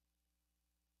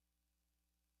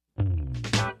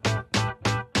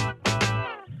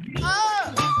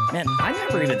Man, I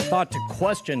never even thought to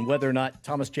question whether or not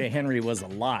Thomas J. Henry was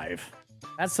alive.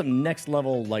 That's some next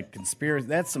level, like, conspiracy.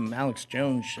 That's some Alex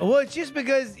Jones shit. Well, it's just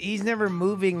because he's never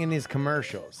moving in his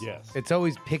commercials. Yes. It's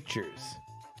always pictures.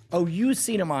 Oh, you've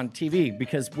seen him on TV,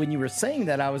 because when you were saying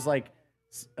that, I was like,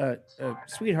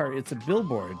 sweetheart, it's a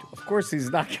billboard. Of course he's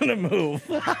not going to move.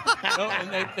 No,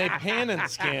 and they pan and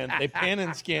scan. They pan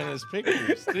and scan his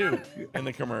pictures, too, in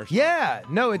the commercial. Yeah.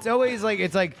 No, it's always like,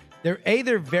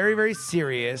 they're very, very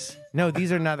serious. No,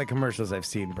 these are not the commercials I've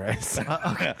seen, Bryce.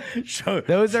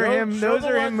 Those are him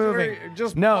moving.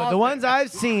 The ones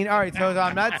I've seen. All right, so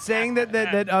I'm not saying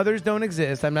that others don't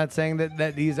exist. I'm not saying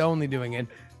that he's only doing it.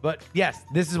 But yes,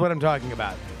 this is what I'm talking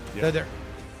about. Yeah. So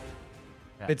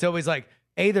it's always like,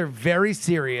 they're very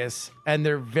serious and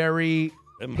they're very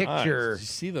picture. Did you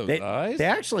see those They eyes? They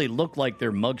actually look like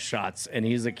they're mugshots, and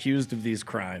he's accused of these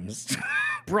crimes.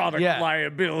 Product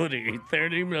liability,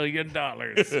 $30 million.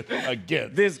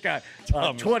 Again. This guy,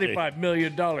 Thomas $25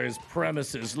 million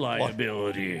premises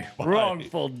liability.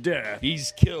 Wrongful death.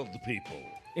 He's killed people.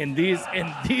 In these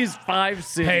 5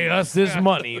 cities. Pay us this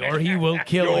money or he will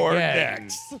kill You're again.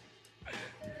 next.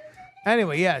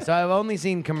 Anyway, yeah, so I've only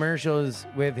seen commercials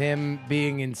with him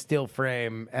being in still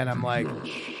frame, and I'm like,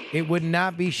 it would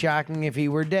not be shocking if he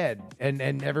were dead. And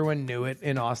everyone knew it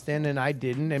in Austin, and I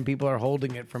didn't, and people are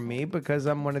holding it from me because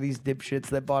I'm one of these dipshits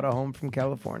that bought a home from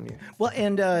California. Well,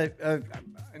 and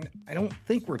I don't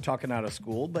think we're talking out of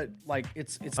school, but like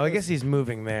it's. I guess he's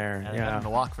moving there. And got him to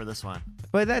walk for this one.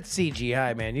 But that's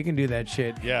CGI, man. You can do that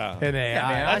shit. Yeah. In AI. Yeah,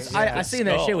 man, I seen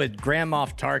that shit with Grand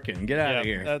Moff Tarkin. Get out of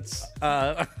here. That's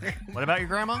What about your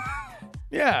grandma?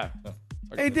 Yeah.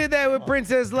 He did that with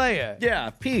Princess Leia. yeah,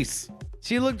 peace.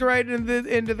 She looked right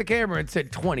into the camera and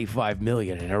said $25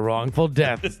 million in a wrongful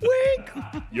death. Wink.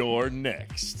 you're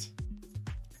next.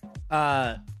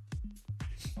 Uh,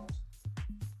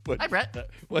 What, Hi, Brett.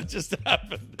 What just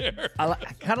happened there? I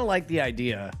kind of like the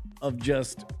idea of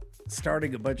just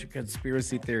starting a bunch of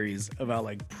conspiracy theories about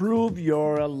like prove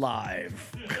you're alive,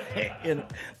 in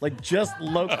like just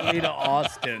locally to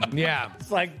Austin. Yeah.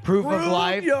 It's like Proof of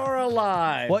life. You're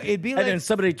alive. Well, it'd be and like- then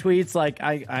somebody tweets like,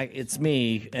 "I, it's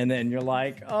me," and then you're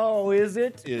like, "Oh, is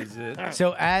it?" Is it?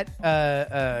 So at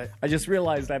I just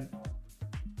realized I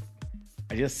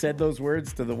just said those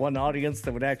words to the one audience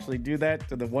that would actually do that,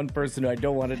 to the one person who I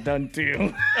don't want it done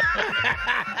to.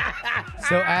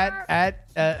 So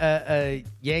at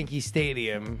Yankee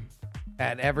Stadium,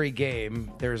 at every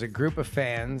game, there's a group of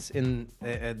fans in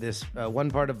this one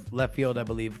part of left field, I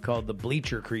believe, called the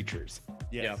Bleacher Creatures.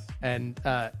 Yes. And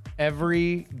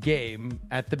every game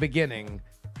at the beginning,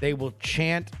 they will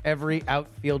chant every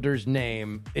outfielder's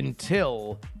name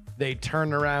until they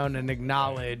turn around and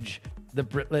acknowledge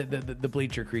the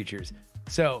Bleacher Creatures.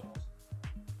 So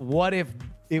what if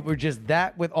it were just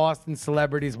that with Austin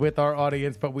celebrities with our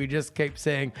audience, but we just kept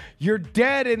saying, "You're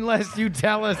dead unless you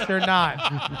tell us or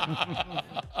not."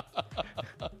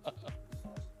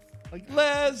 Like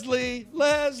Leslie.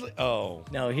 Oh.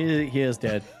 No, he is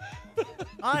dead.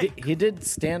 He did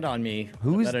stand on me.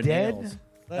 Who's about a dead?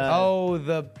 nails.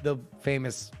 The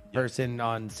famous person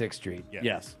on 6th Street. Yeah.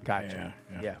 Yes. Gotcha.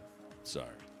 Yeah. Sorry.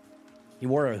 He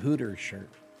wore a Hooters shirt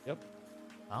Yep.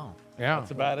 Oh. Yeah.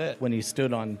 That's about it. when he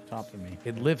stood on top of me.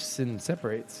 It lifts and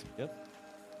separates. Yep.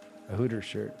 A Hooters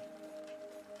shirt.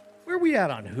 Where are we at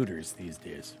on Hooters these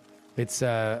days? It's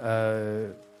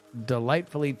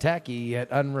delightfully tacky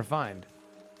yet unrefined.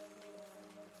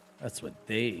 That's what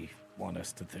they want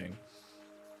us to think.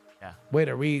 Yeah. Wait,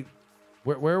 are we?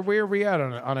 Where are we at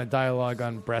on a dialogue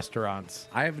on restaurants?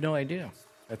 I have no idea.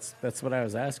 That's what I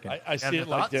was asking. I see any it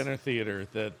like thoughts? dinner theater.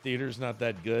 The theater's not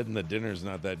that good, and the dinner's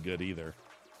not that good either.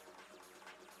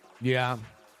 Yeah.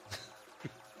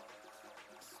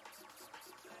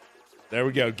 There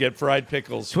we go. Get fried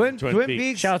pickles. Twin Peaks.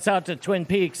 Peaks. Shouts out to Twin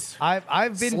Peaks.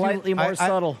 I've been Slightly more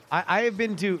subtle. I have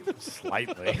been to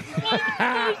slightly.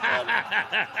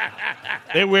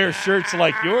 They wear shirts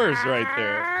like yours right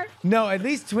there. No, at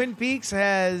least Twin Peaks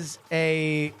has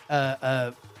a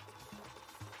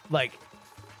like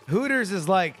Hooters is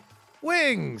like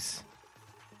wings,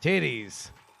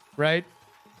 titties, right?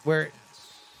 Where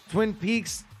Twin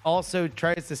Peaks also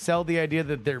tries to sell the idea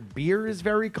that their beer is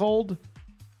very cold.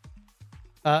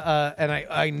 And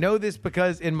I know this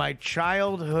because in my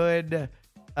childhood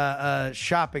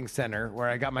shopping center, where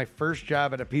I got my first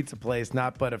job at a pizza place,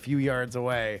 not but a few yards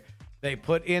away, they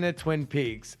put in a Twin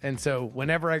Peaks. And so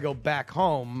whenever I go back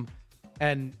home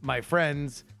and my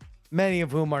friends, many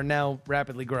of whom are now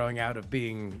rapidly growing out of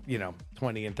being,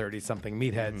 20 and 30 something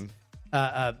meatheads,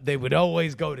 they would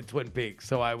always go to Twin Peaks.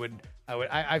 So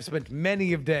I've spent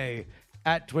many a day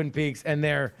at Twin Peaks, and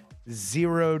they're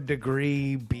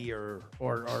 0-degree beer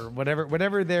or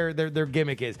whatever their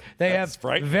gimmick is. They That's have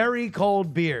frightening. very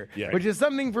cold beer, Yeah. which is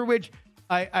something for which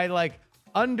I like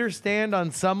understand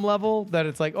on some level that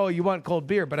it's like, oh, you want cold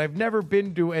beer, but I've never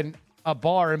been to a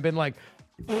bar and been like,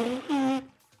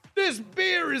 this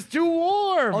beer is too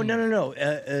warm. Oh no!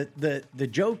 The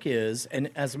joke is, and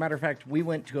as a matter of fact, we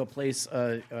went to a place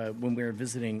when we were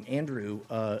visiting Andrew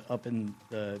up in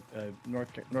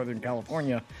Northern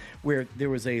California, where there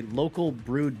was a local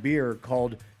brewed beer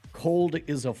called "Cold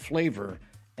is a Flavor,"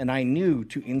 and I knew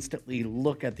to instantly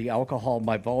look at the alcohol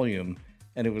by volume,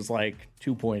 and it was like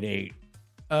 2.8.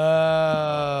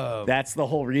 Oh. That's the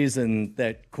whole reason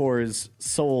that Coors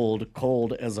sold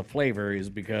cold as a flavor is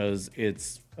because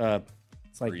it's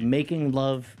like making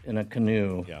love in a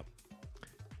canoe. Yeah.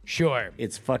 Sure.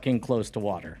 It's fucking close to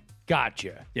water.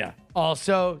 Gotcha. Yeah.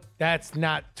 Also, that's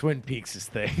not Twin Peaks'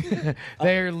 thing.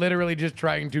 They're literally just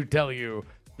trying to tell you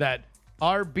that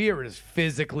our beer is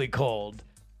physically cold.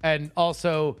 And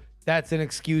also, that's an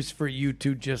excuse for you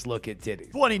to just look at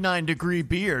titties. 29-degree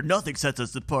beer. Nothing sets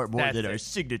us apart more That's than our it.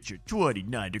 signature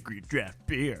 29-degree draft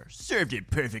beer, served in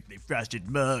perfectly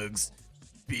frosted mugs.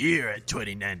 Beer at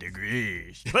 29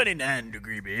 degrees.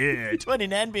 29-degree beer.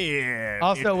 29 beer.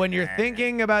 Also, when you're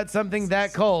thinking about something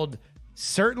that cold,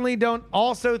 certainly don't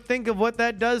also think of what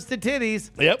that does to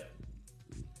titties. Yep.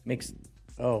 Makes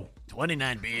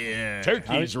 29 beer.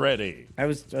 Turkey's ready. I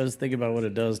was thinking about what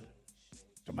it does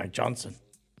to my Johnson.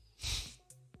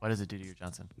 What does it do to your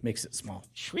Johnson? Makes it small.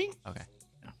 Shrink. Okay.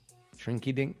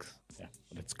 Shrinky dinks. Yeah.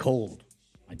 But it's cold.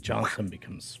 My Johnson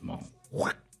becomes small.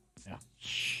 Yeah.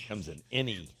 Comes an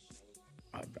any.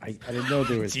 I didn't know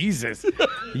there was Jesus.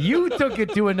 You took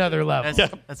it to another level.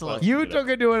 That's a little. You took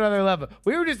it to another level.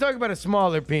 We were just talking about a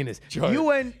smaller penis. Sure. You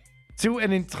went to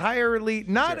an entirely,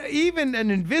 not even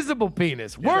an invisible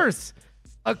penis. Worse,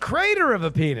 a crater of a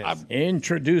penis.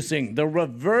 introducing the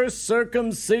reverse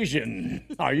circumcision.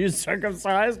 Are you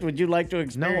circumcised? Would you like to No,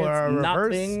 experience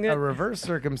nothing? a reverse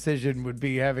circumcision would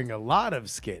be having a lot of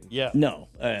skin. Yeah. No,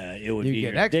 it would You be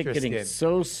get your dick extra getting skin.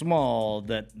 so small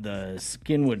that the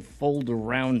skin would fold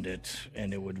around it,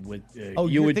 and it would Oh,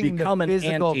 you you're would thinking the become an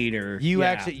physical- anteater. You Yeah,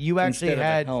 actually instead of a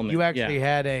had helmet. you actually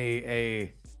Yeah. had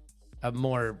a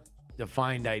more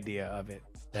defined idea of it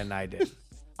than I did.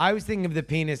 I was thinking of the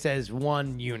penis as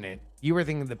one unit. You were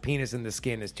thinking of the penis and the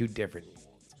skin as two different units.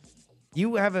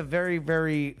 You have a very,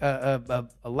 very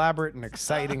elaborate and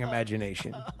exciting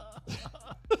imagination.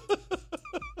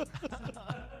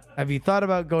 Have you thought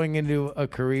about going into a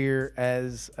career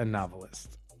as a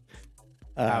novelist?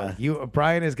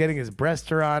 Brian is getting his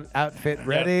restaurant outfit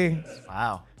ready.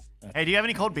 Wow. Hey, do you have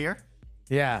any cold beer?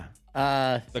 Yeah.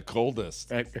 The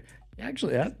coldest.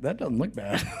 Actually, that doesn't look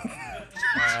bad.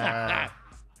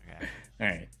 All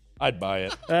right. I'd buy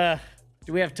it.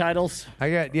 Do we have titles? Or Or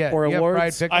you have awards?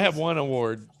 fried pickles? I have one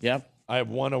award. Yep. I have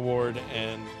one award,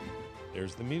 and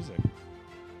there's the music.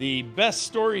 The best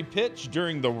story pitch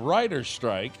during the writer's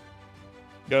strike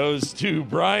goes to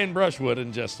Brian Brushwood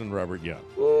and Justin Robert Young.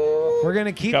 We're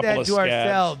gonna keep Couple that of to scabs.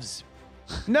 ourselves.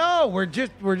 No, we're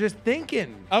just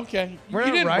thinking. Okay. We're you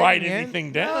not didn't writing write it.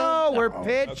 anything down. No, we're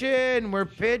pitching. We're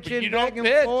pitching You back don't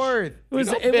and pitch. forth. It was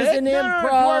don't an bet? improv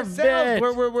No, to ourselves. bit.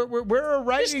 We're a Just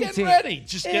writing get team. ready.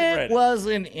 Just get It ready. was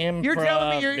an improv You're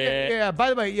telling me bit. yeah. By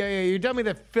the way, you're telling me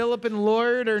that Philip and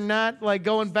Lord are not like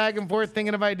going back and forth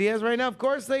thinking of ideas right now. Of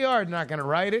course they are. They're not gonna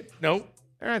write it. Nope.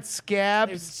 They're not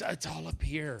scabs. It's all up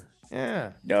here.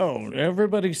 Yeah. No,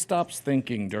 everybody stops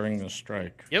thinking during the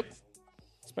strike, Yep.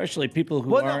 especially people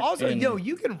who Well, no, aren't also, in-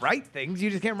 you can write things. You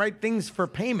just can't write things for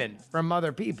payment from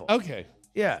other people. Okay.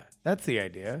 Yeah, that's the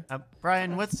idea.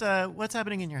 Brian, what's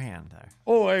happening in your hand there?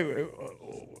 Oh,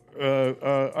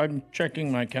 I'm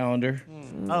checking my calendar.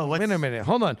 Oh, what's Wait a minute.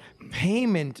 Hold on.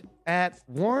 Payment at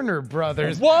Warner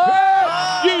Brothers. What?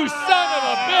 You son of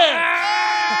a bitch!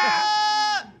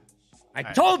 I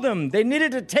told them they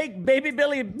needed to take Baby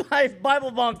Billy by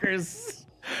Bible bunkers.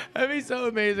 That'd be so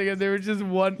amazing if there was just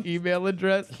one email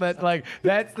address that, like,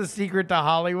 that's the secret to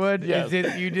Hollywood. Yes. Is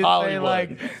it, you just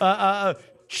Hollywood. say, like,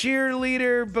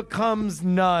 cheerleader becomes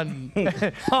none.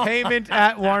 Payment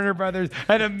at Warner Brothers,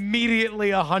 and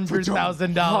immediately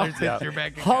 $100,000 hits your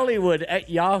bank account. Hollywood at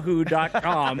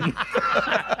yahoo.com.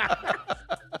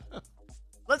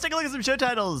 Let's take a look at some show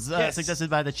titles suggested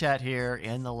by the chat here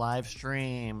in the live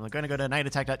stream. We're going to go to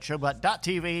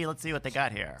nightattack.showbot.tv. Let's see what they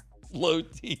got here. Low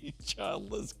T,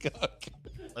 childless cock.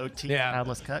 Low T, Yeah.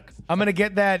 childless cuck. I'm gonna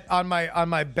get that on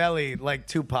my belly like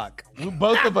Tupac.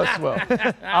 Both of us will.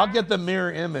 I'll get the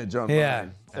mirror image on Yeah.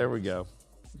 mine. There we go.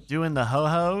 Doing the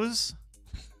ho-hos.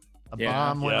 A Yeah.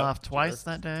 bomb went Yeah, off twice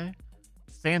that day.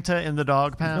 Santa in the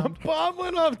dog pound. Bomb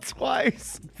went off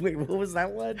twice. Wait, what was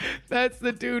that one? That's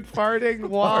the dude farting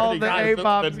while the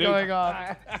A-bomb's going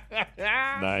off.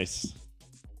 Nice.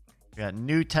 We got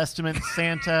New Testament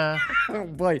Santa. Oh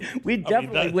boy, we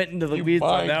definitely went into the you weeds on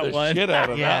buying that the one. Shit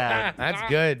out of that. Yeah. That's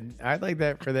good. I'd like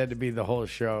that for that to be the whole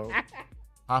show.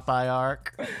 Popeye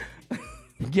Ark.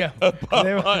 Yeah.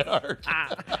 My art.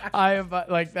 I am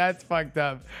like, that's fucked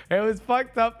up. It was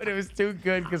fucked up and it was too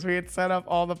good because we had set up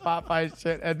all the Popeye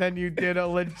shit and then you did a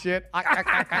legit. No,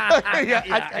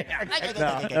 that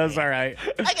was all right.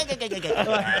 Like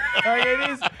it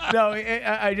is. No,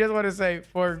 I just want to say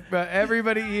for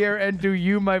everybody here and to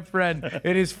you, my friend,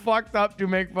 it is fucked up to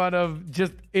make fun of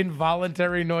just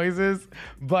involuntary noises,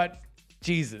 but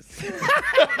Jesus.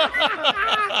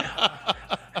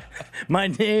 My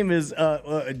name is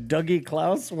Dougie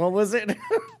Klaus. What was it?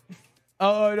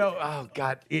 Oh no! Oh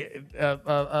God!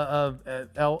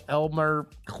 Elmer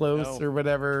Close No. or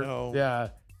whatever. No. Yeah.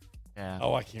 Yeah.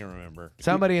 Oh, I can't remember.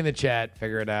 Somebody in the chat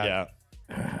figure it out.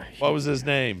 Yeah. What was his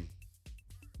name?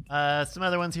 Some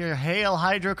other ones here. Hail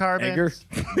hydrocarbons.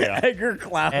 Yeah. Edgar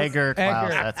Klaus. Egger Klaus.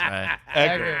 Egger. That's right.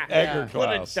 Edgar yeah.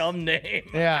 What a Klaus. dumb name.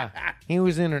 Yeah. He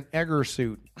was in an Egger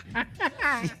suit.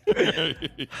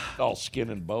 All skin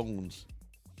and bones.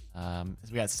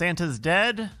 We got Santa's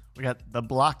Dead. We got The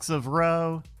Blocks of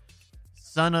Roe.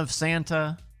 Son of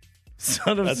Santa.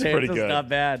 Son of That's Santa's pretty good. not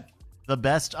bad. The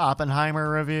best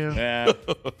Oppenheimer review. Yeah.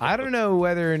 I don't know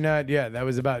whether or not. Yeah, that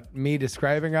was about me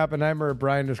describing Oppenheimer or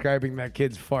Brian describing that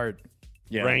kid's fart.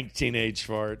 Yeah. Rank teenage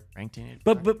fart. Ranked teenage.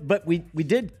 But we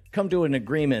did come to an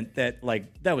agreement that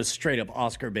like that was straight up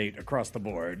Oscar bait across the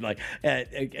board. Like,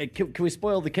 can we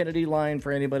spoil the Kennedy line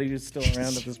for anybody who's still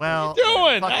around at this Well, Doing?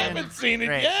 I fucking haven't seen it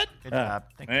great. yet. Good job.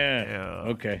 Thank point? Yeah. you.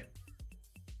 Okay.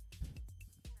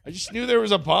 I just knew there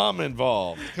was a bomb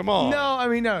involved. Come on. No, I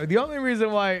mean no. The only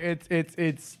reason why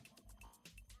it's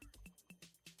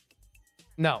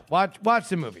no. Watch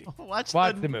the movie. Watch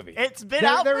the movie. It's been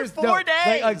out for 4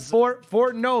 days. Like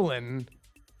for Nolan,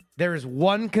 there is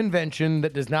one convention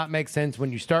that does not make sense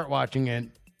when you start watching it.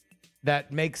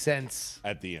 That makes sense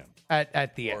At the end.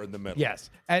 at the end. Or in the middle. Yes.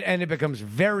 And it becomes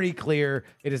very clear.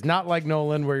 It is not like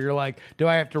Nolan where you're like, do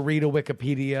I have to read a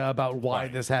Wikipedia about why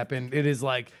this happened? It is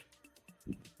like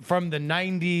from the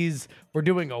 90s, we're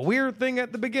doing a weird thing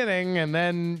at the beginning, and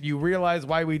then you realize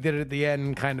why we did it at the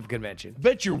end kind of convention.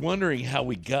 Bet you're wondering how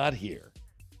we got here.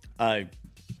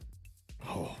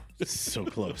 So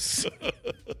close.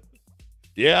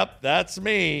 Yep, that's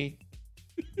me.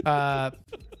 I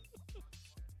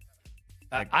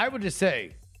would just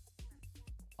say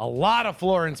a lot of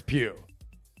Florence Pugh.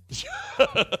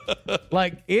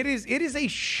 Like it is a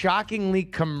shockingly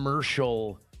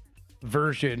commercial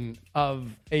version of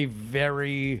a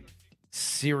very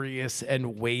serious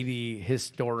and weighty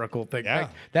historical thing. Yeah. Like,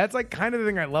 that's like kind of the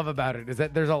thing I love about it is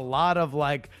that there's a lot of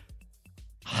like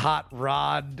Hot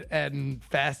Rod and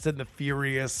Fast and the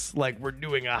Furious, like we're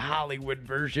doing a Hollywood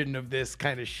version of this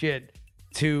kind of shit,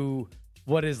 to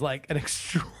what is like an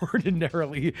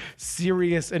extraordinarily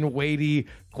serious and weighty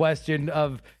question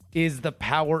of, is the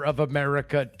power of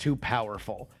America too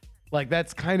powerful? Like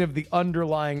that's kind of the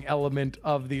underlying element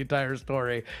of the entire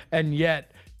story. And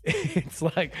yet it's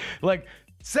like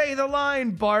say the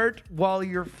line, Bart, while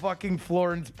you're fucking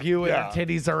Florence Pugh and her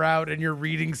titties are out and you're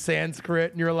reading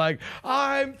Sanskrit and you're like,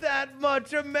 I'm that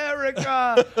much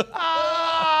America.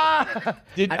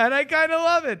 And I kind of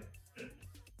love it.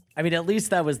 I mean, at least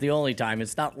that was the only time.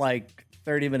 It's not like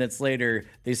 30 minutes later,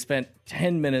 they spent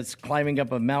 10 minutes climbing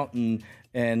up a mountain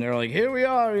and they're like, here we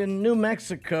are in New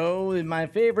Mexico, in my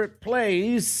favorite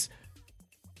place.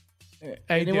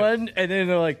 Anyone? And then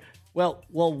they're like, well,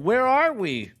 where are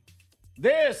we?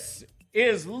 This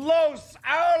is Los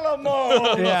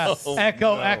Alamos. Yeah.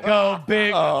 Echo,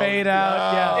 big fade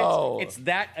out. Yeah. It's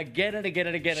that again and again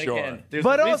and again Sure. and again. There's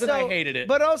But a reason also, I hated it.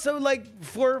 But also, like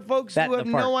for folks That who have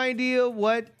the part. no idea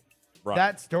what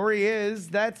that story is,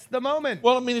 that's the moment.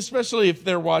 Well, I mean, especially if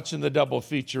they're watching the double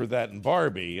feature of that and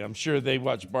Barbie. I'm sure they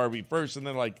watch Barbie first and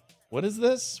they're like, what is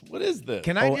this? What is this?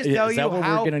 Can I just is tell that you what we're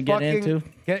how gonna get fucking, into?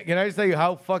 Can I just tell you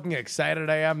how fucking excited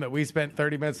I am that we spent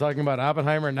 30 minutes talking about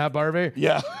Oppenheimer and not Barbie?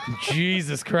 Yeah.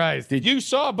 Jesus Christ. You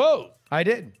saw both. I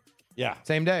did. Yeah.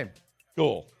 Same day.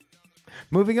 Cool.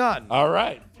 Moving on. All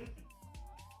right.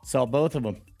 Saw both of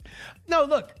them. No,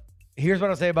 look. Here's what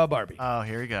I'll say about Barbie. Oh,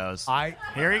 here he goes. I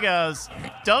Here he goes.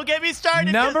 Don't get me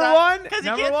started. Number 'cause one, because he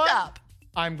number can't one. stop.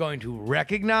 I'm going to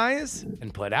recognize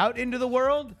and put out into the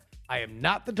world, I am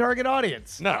not the target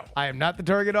audience. No. I am not the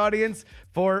target audience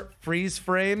for freeze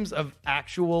frames of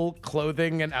actual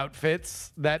clothing and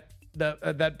outfits that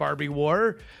Barbie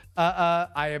wore.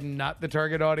 I am not the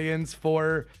target audience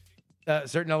for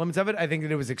certain elements of it. I think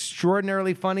that it was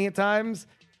extraordinarily funny at times,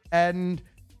 and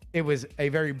it was a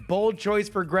very bold choice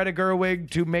for Greta Gerwig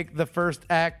to make the first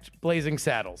act Blazing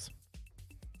Saddles.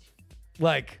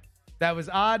 Like, that was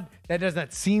odd. That does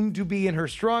not seem to be in her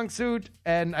strong suit,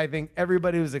 and I think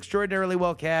everybody was extraordinarily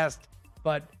well cast,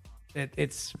 but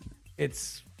it's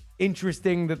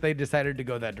interesting that they decided to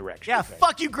go that direction. Yeah,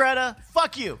 fuck you, Greta.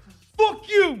 Fuck you. Fuck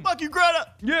you! Fuck you, Greta.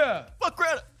 Yeah. Fuck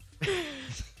Greta.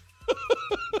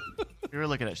 We were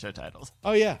looking at show titles.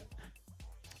 Oh yeah.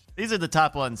 These are the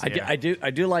top ones here. I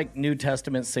do like New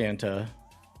Testament Santa.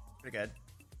 Pretty good.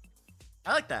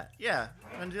 I like that. Yeah.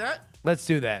 Want to do that? Let's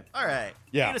do that. All right.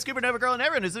 Yeah. Being a scuba diver girl and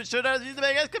everyone who's showed us the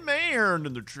biggest command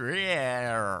in the tree.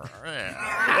 Wow.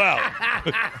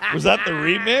 Was that the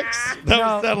remix? That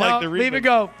sounded like the remix. Leave it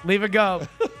go. Leave it go.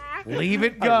 Leave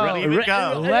it go. Leave it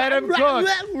go. Let him cook.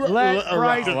 Let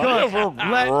Bryce cook.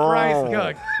 Let Bryce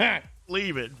cook.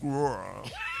 Leave it.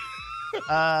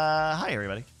 Hi,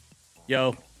 everybody.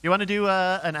 Yo. You want to do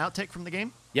an outtake from the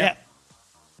game? Yeah.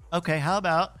 Okay, how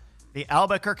about the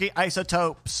Albuquerque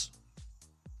Isotopes?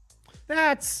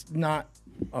 That's not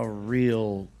a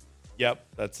real. Yep,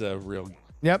 that's a real.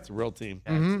 Yep. It's a real team.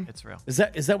 Yeah, it's real. Is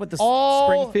that what the All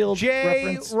Springfield J.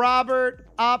 reference? Robert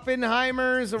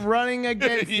Oppenheimers running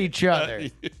against each other.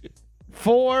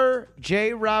 4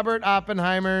 J. Robert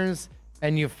Oppenheimers,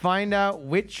 and you find out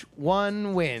which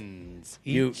one wins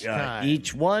each time.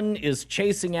 Each one is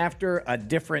chasing after a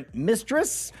different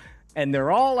mistress, and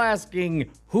they're all asking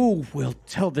who will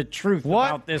tell the truth What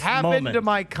about this happened moment. to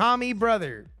my commie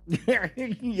brother?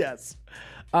 Yes.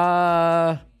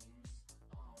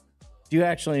 Do you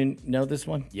actually know this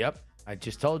one? Yep, I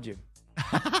just told you.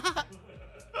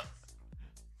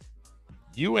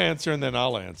 You answer and then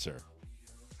I'll answer.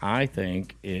 I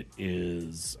think it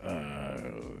is. I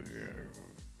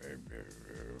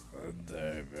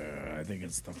think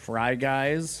it's the Fry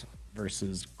Guys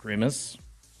versus Grimace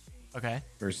Okay.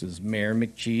 versus Mayor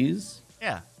McCheese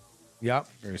Yeah. Yep.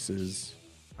 versus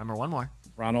Remember one more.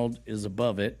 Ronald is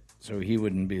above it, so he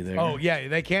wouldn't be there. Oh, yeah,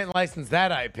 they can't license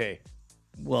that IP.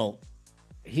 Well,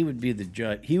 he would be the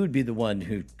judge. He would be the one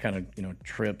who kind of,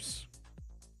 trips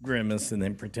Grimace and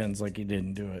then pretends like he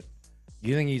didn't do it.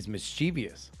 You think he's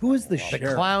mischievous? Who is the The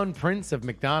sheriff? clown prince of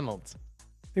McDonald's.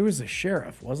 There was a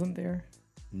sheriff, wasn't there?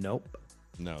 Nope.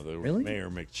 No, the Really? Mayor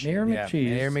McCheese. Mayor Yeah, McCheese.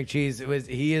 Mayor McCheese.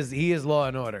 He is Law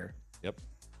and Order. Yep.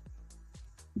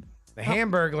 The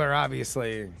Hamburglar,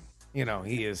 obviously,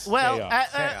 he is. Well,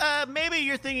 Chaos. maybe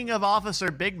you're thinking of Officer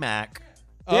Big Mac.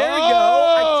 There we go.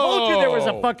 I told you there was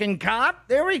a fucking cop.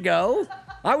 There we go.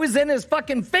 I was in his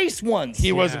fucking face once.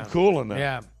 He wasn't cool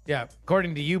enough. Yeah.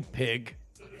 According to you, pig.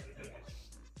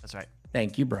 That's right.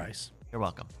 Thank you, Bryce. You're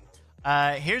welcome.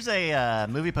 Here's a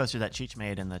movie poster that Cheech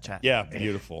made in the chat. Yeah,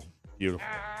 beautiful. Beautiful.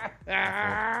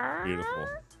 Beautiful.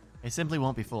 They simply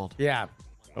won't be fooled. Yeah.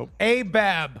 Oh.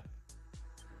 ABAB.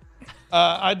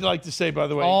 I'd like to say, by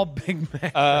the way, All Big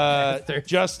Mac.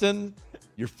 Justin,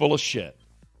 you're full of shit.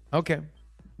 Okay.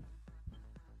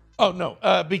 Oh, no,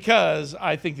 because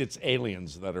I think it's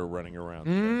aliens that are running around.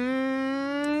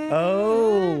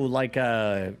 Oh, like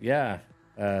yeah.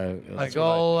 Like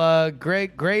all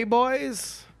gray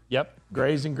boys? Yep,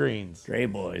 grays and greens. Gray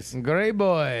boys. Gray They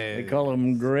boys. call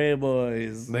them gray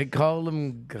boys. They call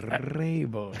them gray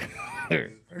boys.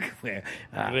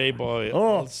 Gray boy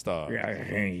all-star.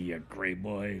 Hey, you gray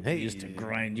boy. Hey. We used to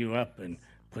grind you up and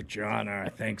put you on our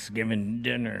Thanksgiving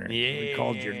dinner. We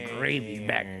called you gravy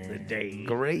back in the day.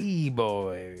 Gray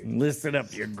boy. Listen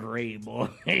up, you gray boys.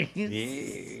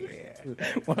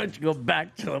 Why don't you go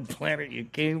back to the planet you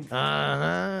came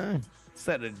from?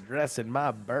 Instead of dressing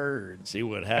my birds. See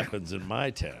what happens in my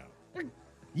town.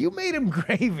 You made him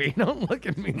gravy. Don't look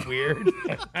at me weird.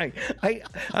 I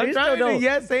I'm just trying don't know. to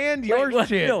yes and your Like,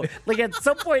 shit. no, like at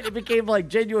some point it became like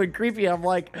genuine creepy. I'm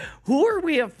like, who are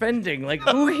we offending? Like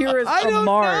who here is I from don't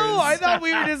Mars? know. I thought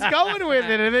we were just going with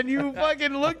it, and then you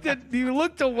fucking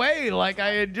looked away like I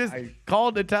had just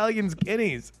called Italians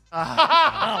guineas.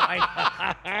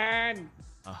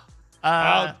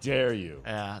 How dare you?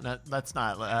 Yeah, that's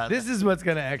not. This is what's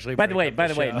gonna actually. By the way,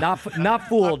 show. not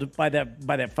fooled by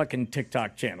that fucking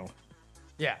TikTok channel.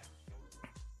 Yeah.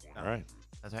 All right.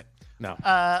 That's right. No.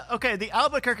 Okay, the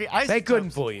Albuquerque Isotopes. They couldn't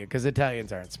fool you because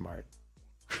Italians aren't smart.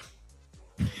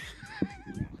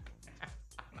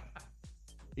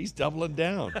 He's doubling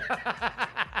down.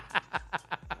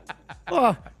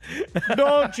 Oh,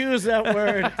 don't use that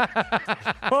word.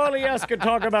 Paulie S could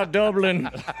talk about Dublin.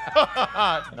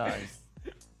 Nice.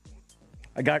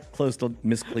 I got close to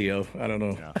Miss Cleo. I don't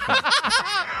know.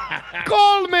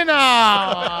 Call me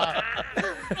now.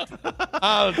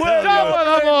 I'll Top tell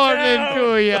of the morning to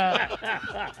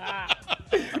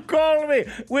you. Call me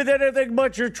with anything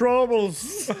but your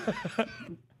troubles.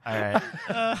 All right.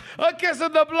 A kiss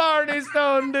of the Blarney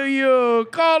Stone to you.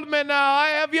 Call me now. I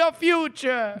have your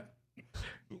future.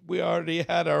 we already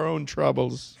had our own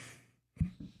troubles.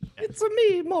 It's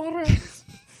me, Morris.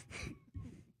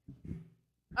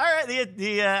 All right,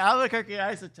 the Albuquerque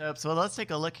Isotopes. Well, let's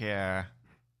take a look here.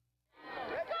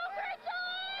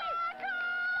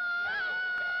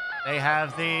 They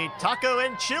have the taco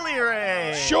and chili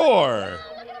ray. Sure.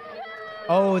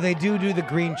 Oh, they do the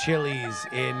green chilies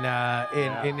in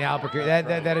Albuquerque.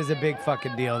 That is a big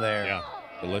fucking deal there. Yeah.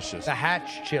 Delicious. The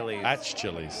Hatch chilies. Hatch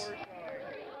chilies.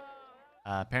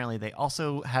 Apparently, they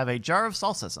also have a jar of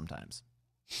salsa sometimes.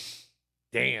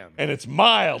 Damn. And it's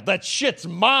mild. That shit's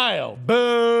mild.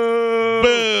 Boo.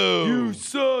 Boo. You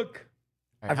suck.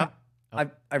 All right,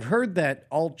 I've heard that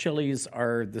all chilies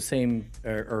are the same,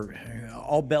 or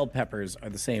all bell peppers are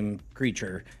the same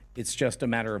creature. It's just a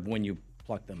matter of when you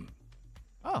pluck them.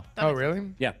 Oh,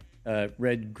 really? Yeah,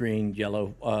 red, green,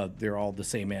 yellow. They're all the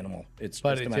same animal. It's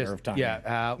But just a it's matter just of time. yeah,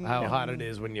 how hot it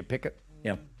is when you pick it.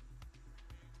 Yeah.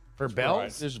 For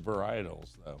bells? There's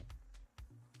varietals, though.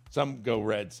 Some go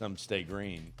red, some stay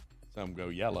green, some go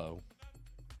yellow.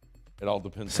 It all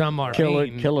depends. Some are Kill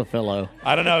mean. a fellow.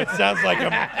 I don't know. It sounds like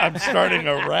I'm starting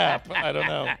a rap. I don't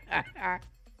know.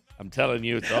 I'm telling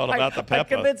you, it's all about the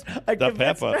pepper. I The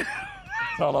convinced- pepper.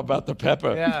 It's all about the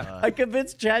pepper. Yeah. I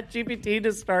convinced ChatGPT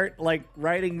to start like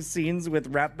writing scenes with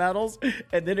rap battles,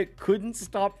 and then it couldn't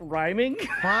stop rhyming.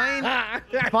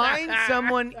 Find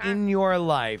someone in your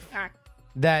life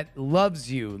that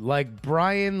loves you like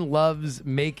Brian loves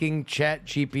making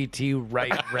ChatGPT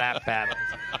write rap battles.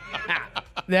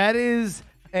 That is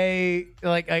a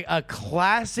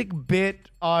classic bit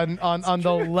on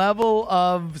the level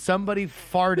of somebody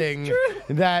farting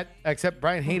that, except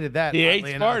Brian hated that. He oddly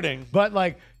hates enough. farting. But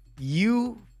like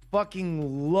you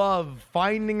fucking love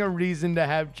finding a reason to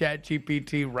have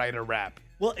ChatGPT write a rap.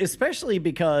 Well, especially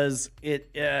because it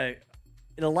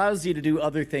allows you to do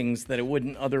other things that it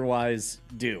wouldn't otherwise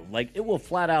do. Like it will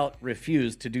flat out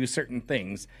refuse to do certain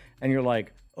things, and you're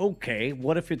like, okay,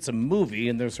 what if it's a movie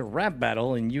and there's a rap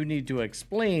battle and you need to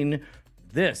explain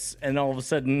this? And all of a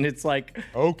sudden it's like,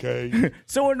 Okay.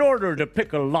 so in order to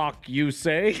pick a lock, you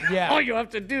say, Yeah. all you have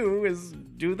to do is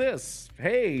do this.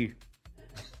 Hey,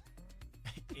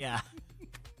 Yeah.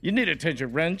 you need a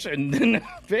tension wrench and then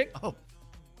pick. Oh.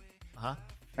 Uh-huh.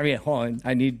 I mean, hold on.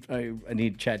 I need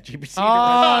ChatGPT.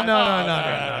 Oh,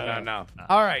 no.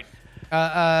 All right.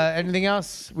 Anything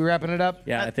else? We wrapping it up?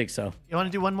 Yeah, I think so. You want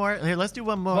to do one more? Here, let's do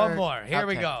one more. One more. Here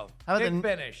we Okay. go. How about Big the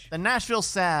finish. The Nashville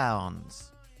Sounds.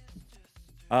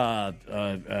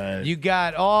 You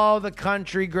got all the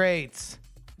country greats.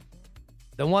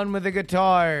 The one with the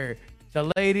guitar, the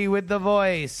lady with the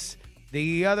voice,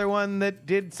 the other one that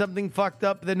did something fucked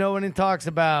up that no one talks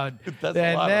about. That's a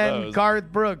and lot of then those.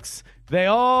 Garth Brooks. They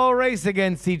all race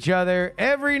against each other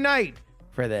every night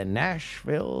for the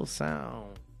Nashville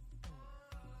Sound.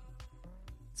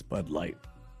 It's Bud Light.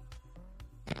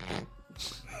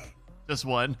 Just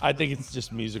one. I think it's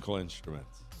just musical instruments.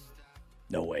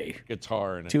 No way.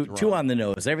 Guitar and a Two drum. on the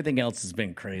nose. Everything else has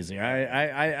been crazy.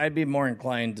 I'd be more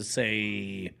inclined to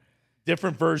say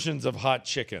Different versions of hot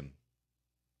chicken.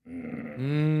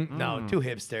 No, too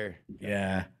hipster.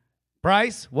 yeah.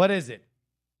 Bryce, what is it?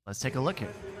 Let's take a look here.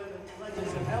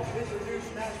 Legends have helped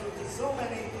introduce Nashville to so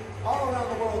many all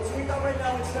around the world. So we thought right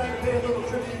now it's time to pay a little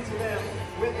tribute to them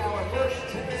with our first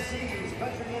Tennessee's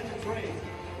Country Legends race.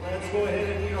 Let's go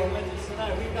ahead and meet our legends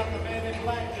tonight. We've got the man in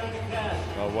black, Johnny Cash.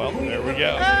 Oh, well, there we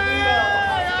go.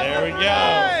 There we go.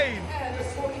 And the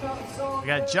Smoky Mountain Song. We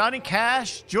got Johnny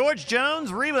Cash, George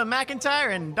Jones, Reba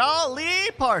McEntire, and Dolly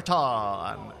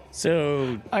Parton.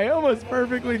 So I almost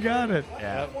perfectly got it.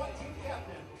 Yeah.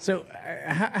 so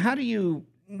how do you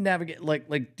navigate?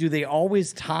 Like do they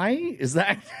always tie? Is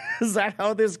that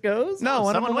how this goes? No,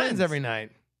 one of someone them wins wins. every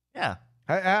night. Yeah.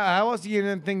 How else do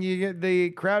you think you get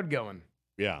the crowd going?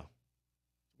 Yeah.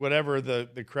 Whatever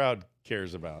the crowd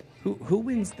cares about. Who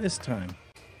wins this time?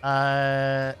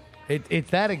 It's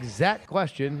that exact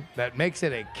question that makes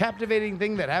it a captivating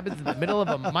thing that happens in the middle of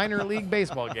a minor league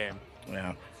baseball game.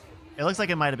 Yeah. It looks like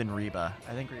it might have been Reba.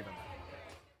 I think Reba.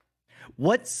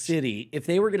 What city, if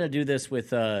they were going to do this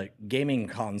with gaming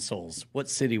consoles, what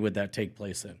city would that take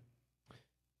place in?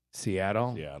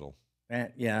 Seattle. Seattle.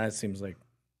 Yeah, it seems like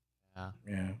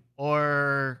yeah.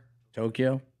 Or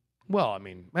Tokyo. Well, I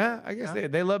mean, I guess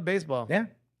they love baseball. Yeah.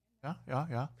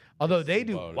 Yeah. Although they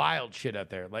do about it. wild shit out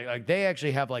there. Like they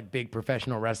actually have like big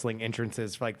professional wrestling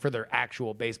entrances for their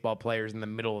actual baseball players in the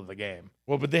middle of the game.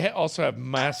 Well, but they also have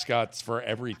mascots for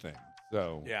everything.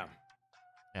 So Yeah.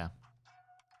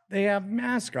 They have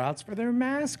mascots for their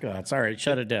mascots. All right,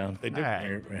 shut it down. they do. All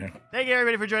right. Thank you,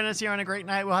 everybody, for joining us here on a great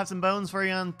night. We'll have some bones for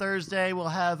you on Thursday. We'll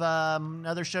have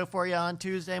another show for you on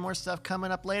Tuesday. More stuff coming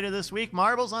up later this week.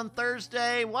 Marbles on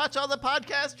Thursday. Watch all the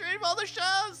podcasts, stream all the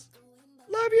shows.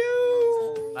 Love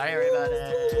you. Bye,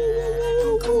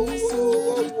 everybody.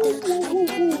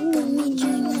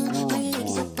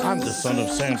 I'm the son of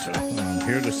Santa. I'm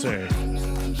here to say.